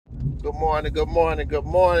Good morning, good morning, good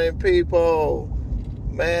morning, people.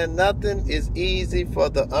 Man, nothing is easy for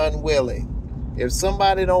the unwilling. If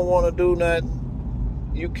somebody don't want to do nothing,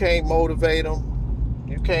 you can't motivate them.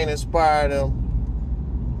 You can't inspire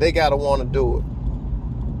them. They got to want to do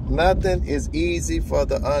it. Nothing is easy for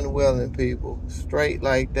the unwilling, people. Straight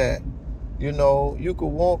like that. You know, you could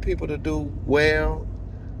want people to do well.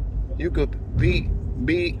 You could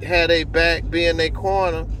have their back, be in their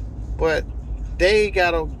corner, but they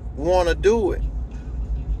got to want to do it.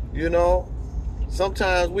 You know,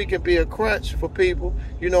 sometimes we can be a crutch for people.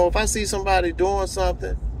 You know, if I see somebody doing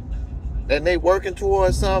something and they working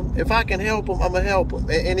towards something, if I can help them, I'm going to help them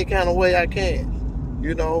in any kind of way I can.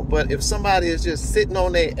 You know, but if somebody is just sitting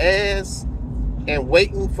on their ass and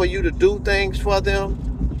waiting for you to do things for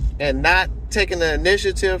them and not taking the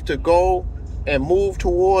initiative to go and move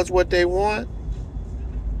towards what they want,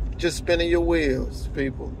 just spinning your wheels,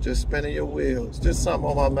 people. Just spinning your wheels. Just something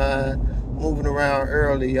on my mind. Moving around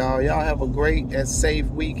early, y'all. Y'all have a great and safe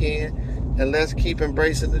weekend. And let's keep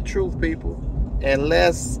embracing the truth, people. And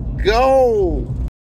let's go.